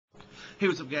Hey,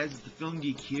 what's up guys, it's the Film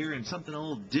Geek here, and something a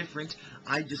little different.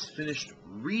 I just finished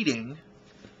reading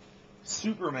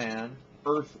Superman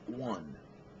Earth 1.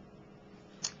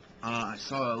 I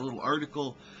saw a little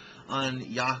article on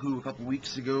Yahoo a couple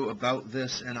weeks ago about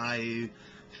this, and I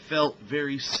felt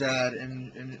very sad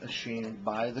and ashamed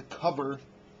by the cover,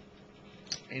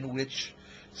 in which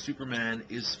Superman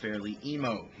is fairly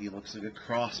emo. He looks like a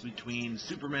cross between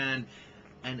Superman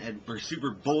and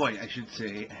Superboy, I should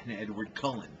say, and Edward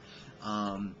Cullen.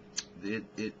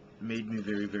 It made me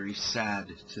very, very sad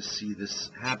to see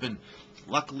this happen.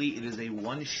 Luckily, it is a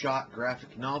one-shot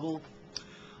graphic novel,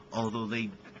 although they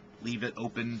leave it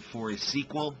open for a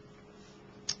sequel.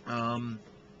 I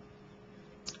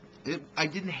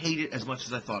didn't hate it as much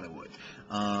as I thought I would.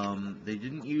 They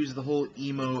didn't use the whole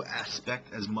emo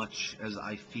aspect as much as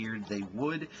I feared they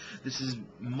would. This is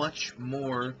much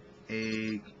more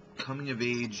a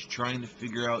coming-of-age, trying to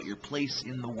figure out your place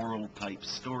in the world type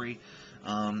story,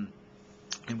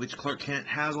 in which Clark Kent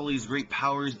has all these great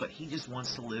powers, but he just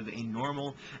wants to live a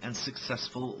normal and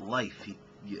successful life.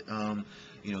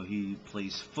 He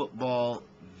plays football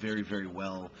very, very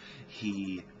well.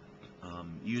 He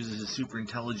uses his super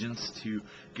intelligence to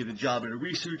get a job at a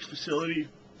research facility,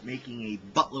 making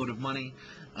a buttload of money.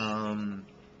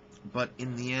 But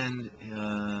in the end,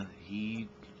 he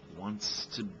wants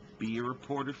to be a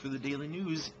reporter for the Daily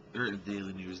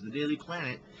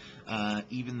Planet,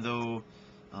 even though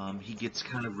he gets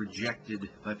kind of rejected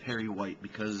by Perry White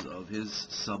because of his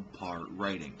subpar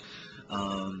writing.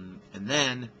 And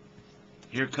then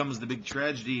here comes the big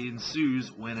tragedy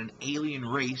ensues when an alien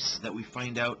race that we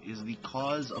find out is the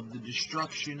cause of the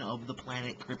destruction of the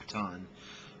planet Krypton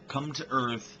come to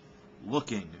Earth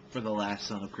looking for the last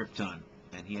son of Krypton.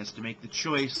 And he has to make the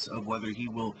choice of whether he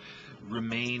will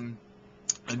remain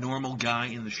a normal guy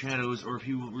in the shadows or if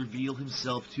he will reveal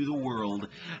himself to the world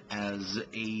as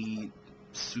a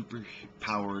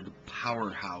super-powered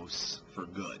powerhouse for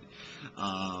good.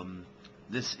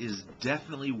 This is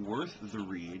definitely worth the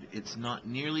read. It's not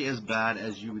nearly as bad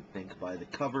as you would think by the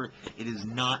cover. It is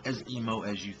not as emo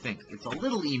as you think. It's a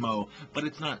little emo, but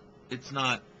it's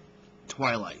not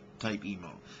Twilight type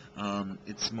emo.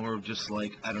 It's more of just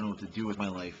like, I don't know what to do with my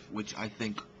life, which I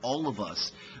think all of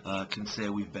us can say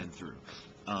we've been through.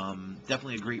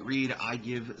 Definitely a great read. I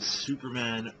give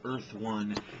Superman Earth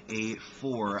 1 a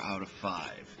 4 out of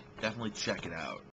 5. Definitely check it out.